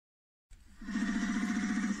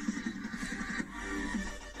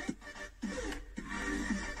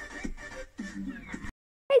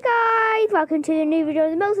Hi guys, welcome to a new video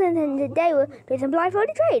of the Milton, and today we're doing some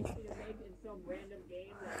blindfolded trades.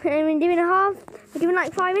 And we're doing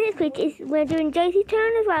like 5 minutes, which we're doing Jaycees'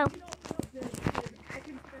 turn as well.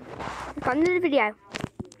 Got another video.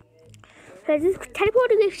 So just teleport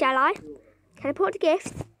to gifts, shall I? Teleport to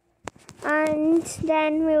gifts, and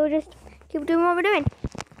then we'll just keep doing what we're doing.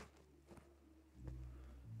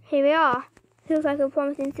 Here we are. Feels like a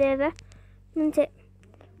promising server, doesn't it?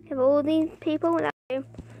 We have all these people that do.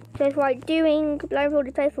 So it's like doing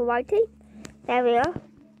blindfolded trades for Whitey. There we are.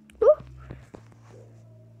 Ooh.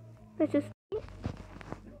 Let's just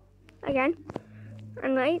again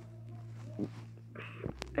and wait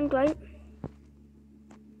and wait.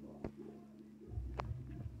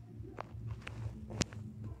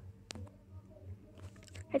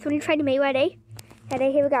 It's really trying to me. Ready?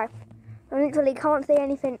 Ready? Here we go. I literally can't see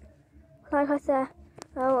anything. Like I said,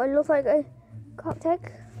 oh, it looks like a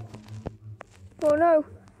cupcake. Oh no,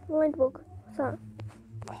 blind book. What's that?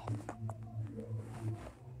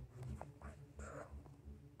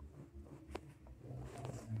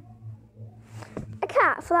 A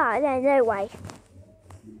cat fly? There's no way.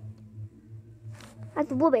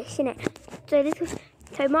 That's rubbish, isn't it?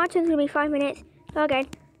 So my turn's gonna be 5 minutes. So again,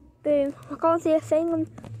 boom. I can't see a thing. I'm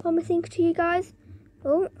promising to you guys.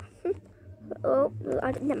 Oh, oh,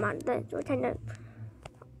 never mind. Don't pretend that.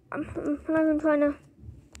 I'm not even trying to.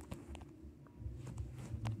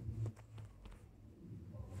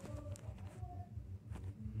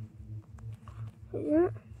 Yeah.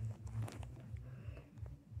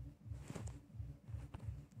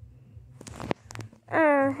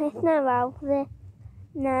 It's no well there.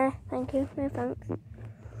 No, thank you. No thanks.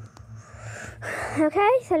 Okay,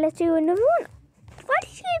 so let's do another one. Why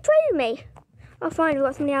did you trade me? Oh fine, we've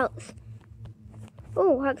got somebody else.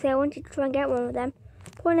 Oh, actually I wanted to try and get one of them.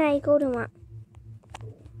 Point A, golden one.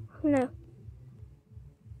 No.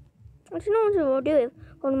 I don't know what to do with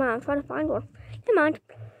golden one. I'm trying to find one. Never mind.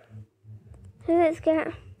 So let's get.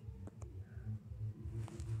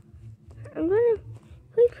 I'm gonna.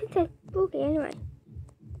 Who's Princess Boogie anyway?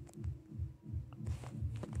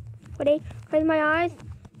 Ready? Close my eyes.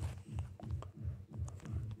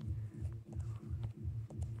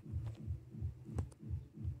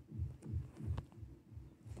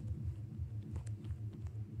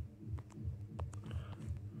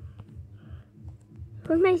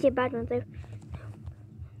 What makes it a bad one though?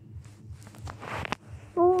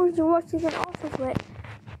 Oh, you watch this an office with.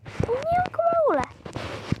 Oh, new Corolla.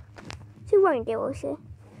 She won't do, will she?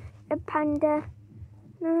 A panda.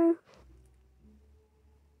 No.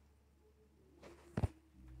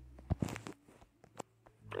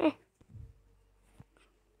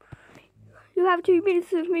 You have 2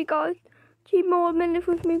 minutes with me, guys. 2 more minutes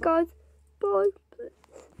with me, guys. Bye.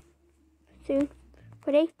 Soon.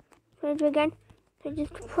 Ready? Ready again. So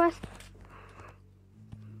just press.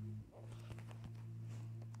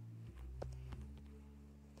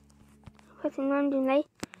 Pressing randomly.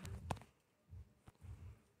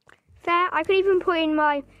 There, I could even put in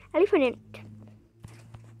my elephant in it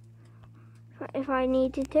if I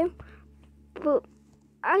needed to, but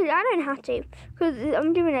I don't have to because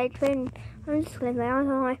I'm doing a twin. I'm just closing my eyes,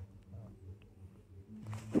 aren't I?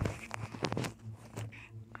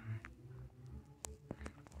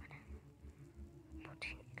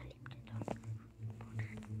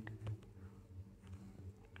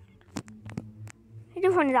 You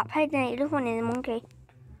just wanted that pig, didn't you? You just wanted the monkey.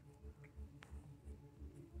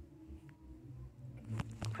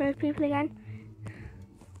 Those people again.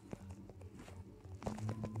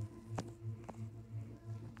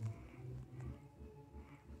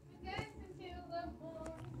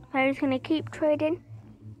 I'm just going to keep trading.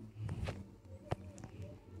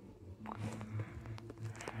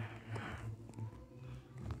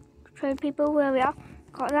 Trade people where we are.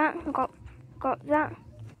 Got that. We got that.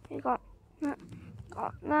 We got that.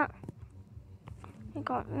 Got that. We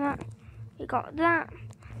got that. We got that.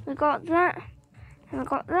 We got that. And we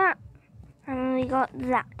got that. And we got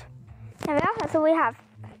that. There we are. That's all we have.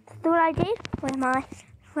 That's all I did with my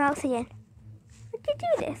mouse again. I did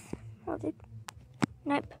do this. I did.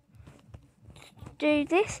 Nope. Do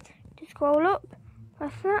this. To scroll up.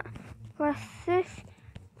 Press that. Press this.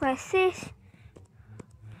 Press this.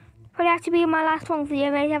 Probably have to be my last one for you.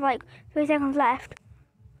 I only have like 3 seconds left.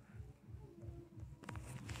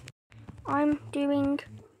 I'm doing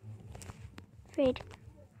feed.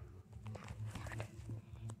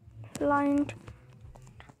 Blind.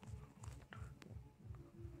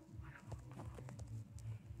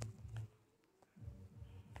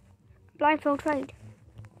 Blindfold trade.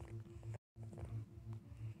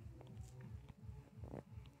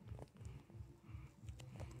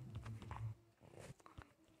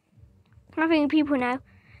 I think people know.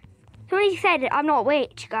 Somebody said I'm not a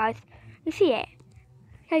witch, guys. You see it?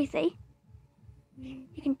 Can you see?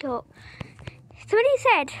 You can talk. Somebody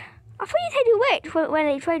said, I thought you said you were a witch when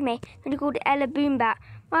they showed me. When you called Ella Boombat.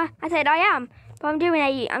 Well, I said I am, but I'm doing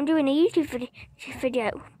a YouTube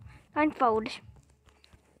video. Blindfolded.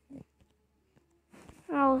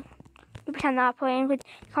 Oh, you pretend that I'm playing, but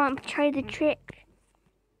you can't portray the trick.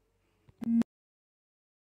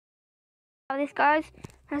 This, guys,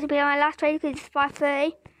 has to be my last trade because it's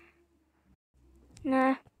 5:30.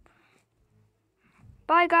 No.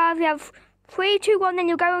 Bye, guys. We have 3, 2, 1. Then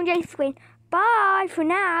you'll go on Jaycees screen. Bye for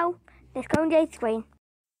now. Let's go on Jaycees screen.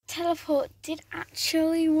 Teleport did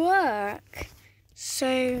actually work.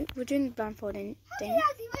 So we're doing the blindfolding thing.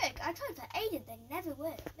 How did it actually work? I tried for ages, they never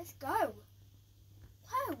work. Let's go.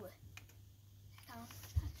 Whoa.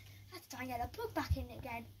 Let's try and get a plug back in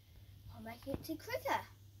again. I'll make it to quicker.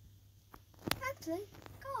 Actually,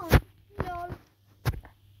 go on. No.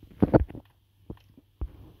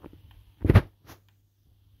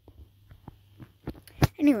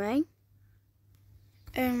 Anyway,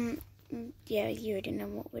 yeah, you already know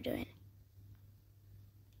what we're doing.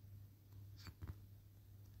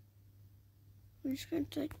 I'm just going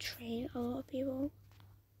to trade a lot of people.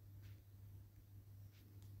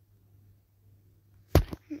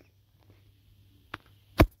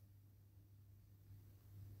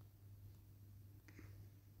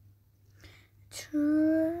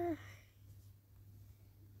 Try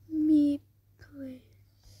me, please.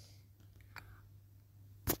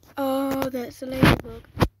 Oh, that's the ladybug.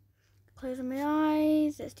 Closing my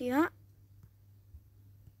eyes. Let's do that.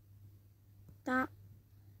 That.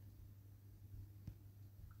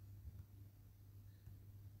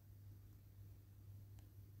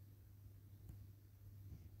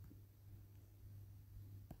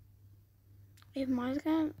 If mine's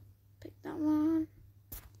gonna pick that one.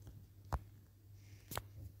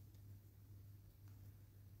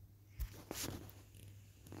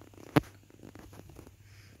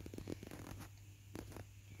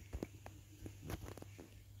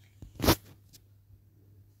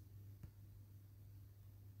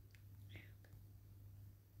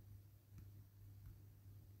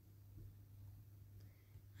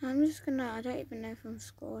 I'm just gonna, I don't even know if I'm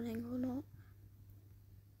scrolling or not.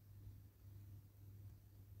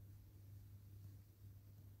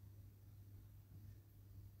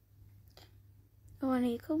 Oh, I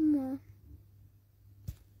need a couple more.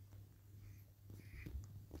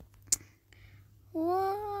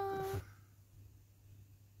 What?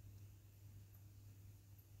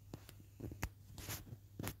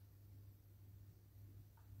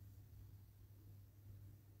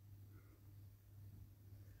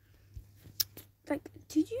 Like,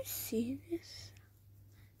 did you see this?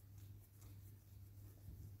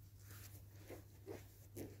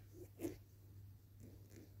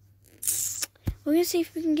 We're gonna see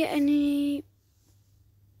if we can get anybody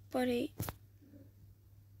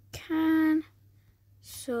can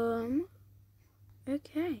some.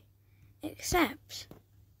 Okay, except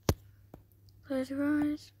close your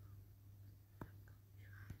eyes.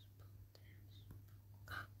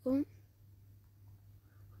 Oh,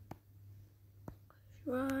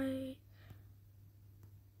 right.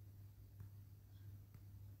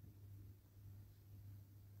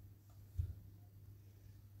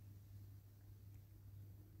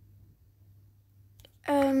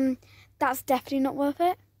 That's definitely not worth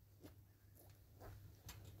it.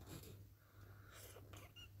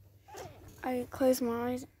 I close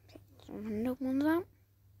my eyes and pick some random ones out.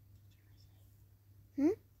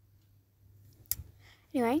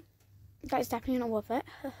 Anyway, that's definitely not worth it.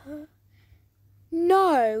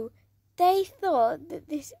 No, they thought that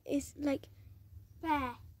this is like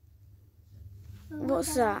Rare.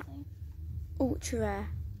 What's that? Ultra rare.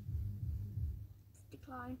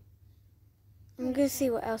 Decline. I'm gonna see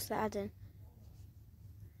what else they're adding.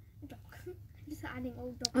 A dog. Just adding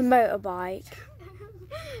old dogs. A motorbike.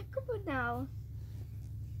 Come on now.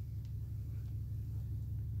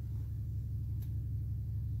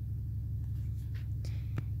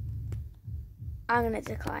 I'm gonna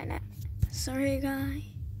decline it. Sorry, guy.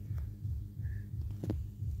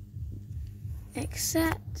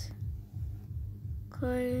 Accept.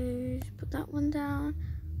 Close. Put that one down.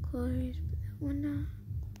 Close. Put that one down.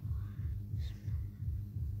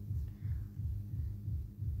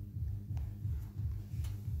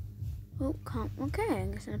 Oh, can't. Okay,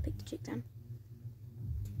 I'm just gonna pick the chick down.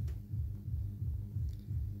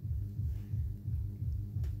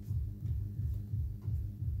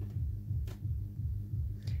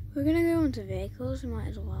 We're gonna go into vehicles, we might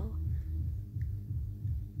as well.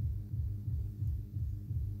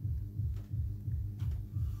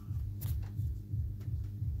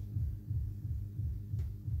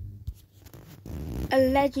 a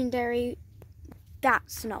legendary,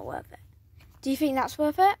 that's not worth it. Do you think that's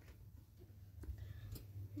worth it?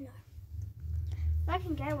 No. I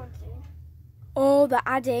can get one soon. Or they're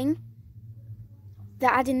adding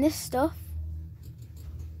this stuff.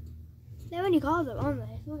 They're only cards, aren't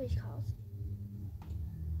they? It's rubbish cards.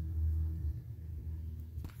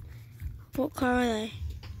 What car are they?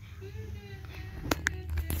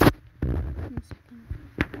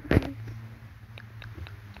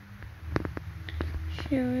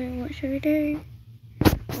 What should we do?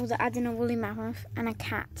 Oh, they're adding a woolly mammoth and a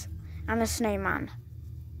cat and a snowman.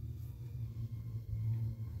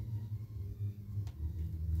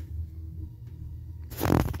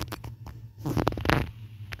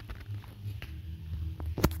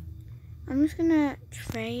 I'm just gonna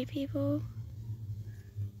trade people.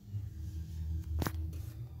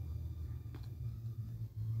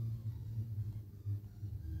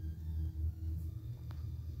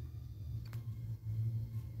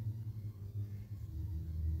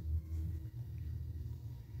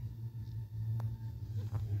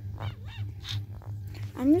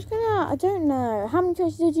 I'm just gonna, I don't know. How many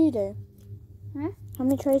trades did you do? Huh? How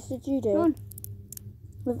many trades did you do? None.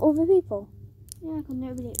 With other people? Yeah, because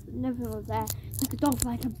nobody was there. Like a dog,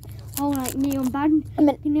 like a whole like neon band. I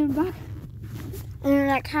mean, neon bag. And then,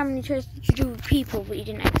 like, how many trades did you do with people but you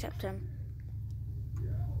didn't accept them?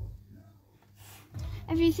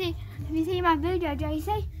 Have you seen my video,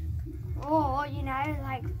 Jaycee? Or, you know,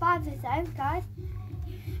 like 5 or so, guys.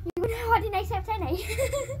 You know I didn't accept any.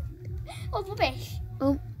 Or rubbish.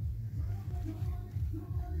 Oh.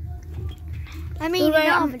 I mean, in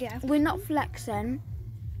our video. We're not flexing.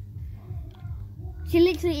 She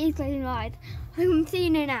literally is closing her eyes. I'm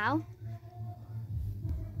seeing her now.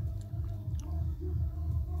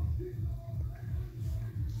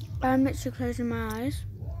 I'm literally closing my eyes.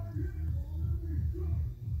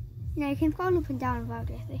 You know, you can scroll up and down without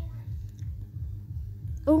Jaycee.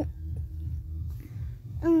 Oh.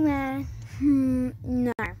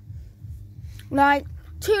 No. Like,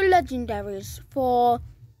 2 legendaries for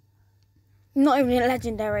not even a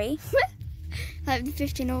legendary. Like the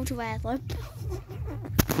 15 ultra rares, like.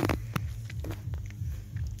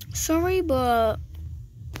 Sorry, but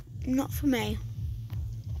not for me.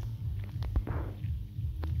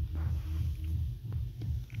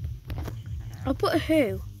 I'll put a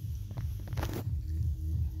who.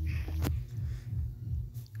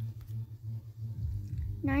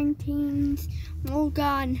 '19's all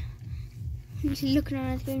gone. I'm just looking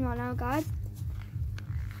on the screen right now, guys.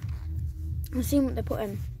 I'm seeing what they put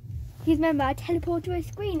in. Please remember, I teleport to a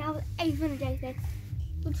screen. That was 800 days ago.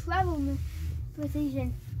 With travel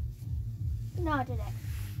precision. No, I did it.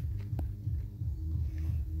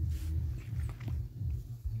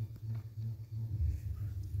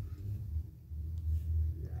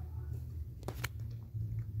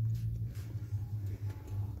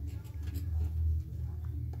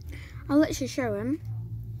 I'll let you show him.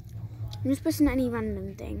 I'm just pressing any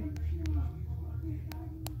random thing.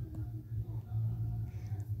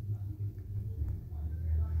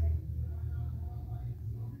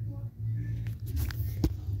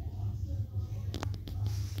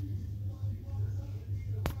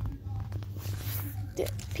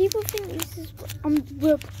 People think this is.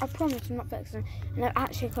 I promise I'm not flexing, and I'm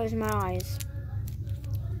actually closing my eyes.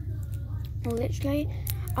 Literally,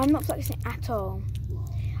 I'm not flexing at all.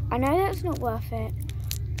 I know that's not worth it,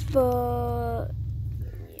 but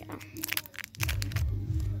yeah.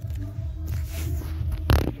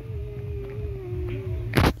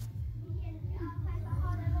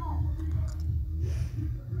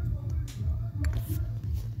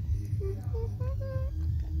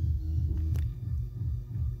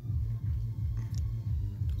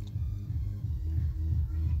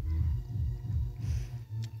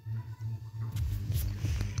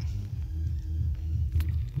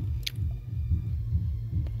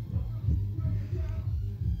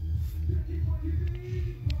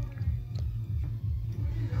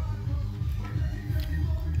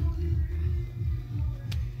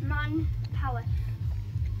 Power.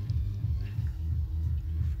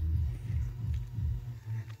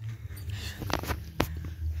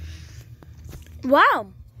 Wow.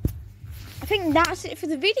 I think that's it for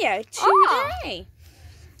the video today.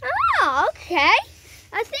 Oh, okay.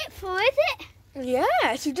 That's it for, is it?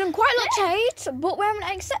 Yes, we've done quite a lot of trades, but we haven't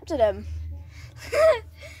accepted them.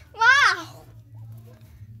 Wow.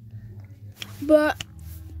 But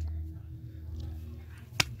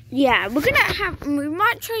yeah, we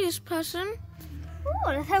might trade this person. Oh,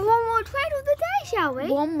 let's have one more trade of the day, shall we?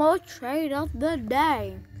 One more trade of the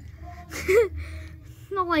day.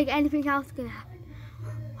 Not like anything else is gonna happen.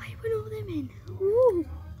 Why put all them in? Ooh,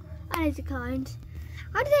 I declined.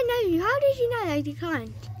 How did they know you? How did you know they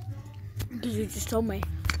declined? Because you just told me.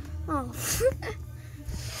 Oh.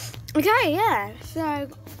 Okay, yeah. So,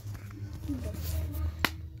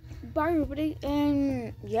 bye everybody.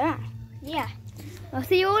 Yeah. Yeah. I'll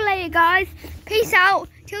see you all later, guys. Peace out.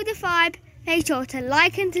 Till the 5. Make sure to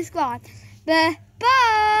like and subscribe. Bye.